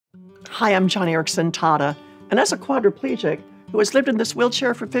Hi, I'm Joni Eareckson Tada, and as a quadriplegic who has lived in this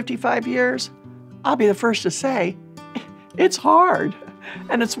wheelchair for 55 years, I'll be the first to say, it's hard.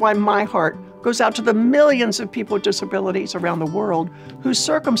 And it's why my heart goes out to the millions of people with disabilities around the world whose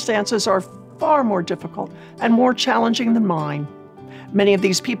circumstances are far more difficult and more challenging than mine. Many of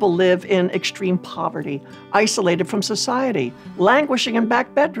these people live in extreme poverty, isolated from society, languishing in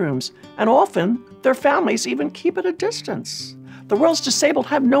back bedrooms, and often their families even keep at a distance. The world's disabled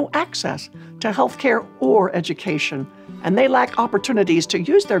have no access to health care or education, and they lack opportunities to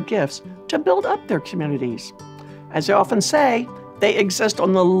use their gifts to build up their communities. As I often say, they exist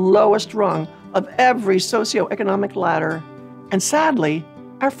on the lowest rung of every socioeconomic ladder. And sadly,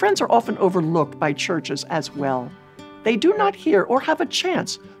 our friends are often overlooked by churches as well. They do not hear or have a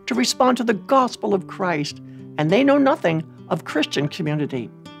chance to respond to the gospel of Christ, and they know nothing of Christian community.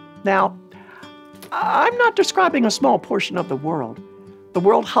 Now, I'm not describing a small portion of the world. The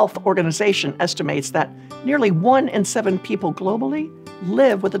World Health Organization estimates that nearly 1 in 7 people globally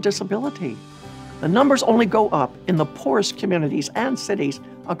live with a disability. The numbers only go up in the poorest communities and cities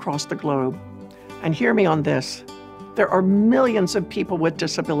across the globe. And hear me on this. There are millions of people with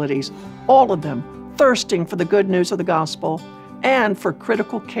disabilities, all of them thirsting for the good news of the gospel and for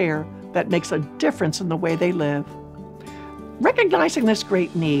critical care that makes a difference in the way they live. Recognizing this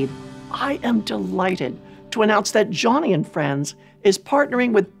great need, I am delighted to announce that Joni and Friends is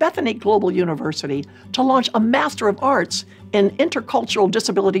partnering with Bethany Global University to launch a Master of Arts in Intercultural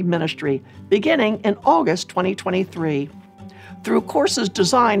Disability Ministry beginning in August 2023. Through courses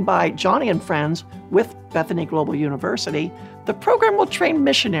designed by Joni and Friends with Bethany Global University, the program will train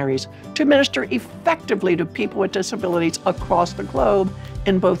missionaries to minister effectively to people with disabilities across the globe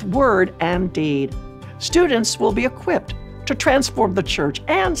in both word and deed. Students will be equipped to transform the church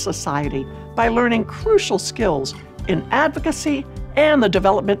and society by learning crucial skills in advocacy and the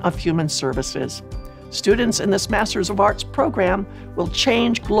development of human services. Students in this Masters of Arts program will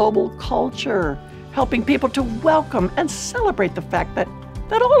change global culture, helping people to welcome and celebrate the fact that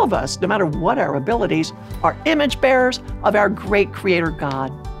all of us, no matter what our abilities, are image bearers of our great Creator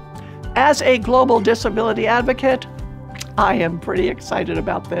God. As a global disability advocate, I am pretty excited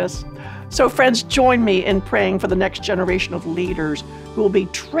about this. So friends, join me in praying for the next generation of leaders who will be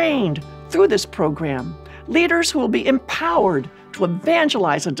trained through this program. Leaders who will be empowered to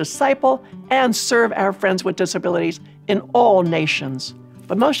evangelize and disciple and serve our friends with disabilities in all nations.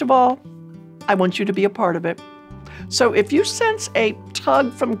 But most of all, I want you to be a part of it. So if you sense a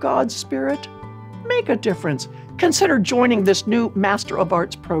tug from God's Spirit, make a difference. Consider joining this new Master of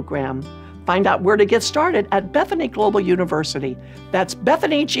Arts program. Find out where to get started at Bethany Global University. That's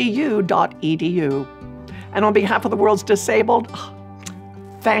bethanygu.edu. And on behalf of the world's disabled,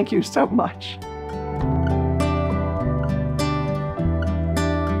 thank you so much.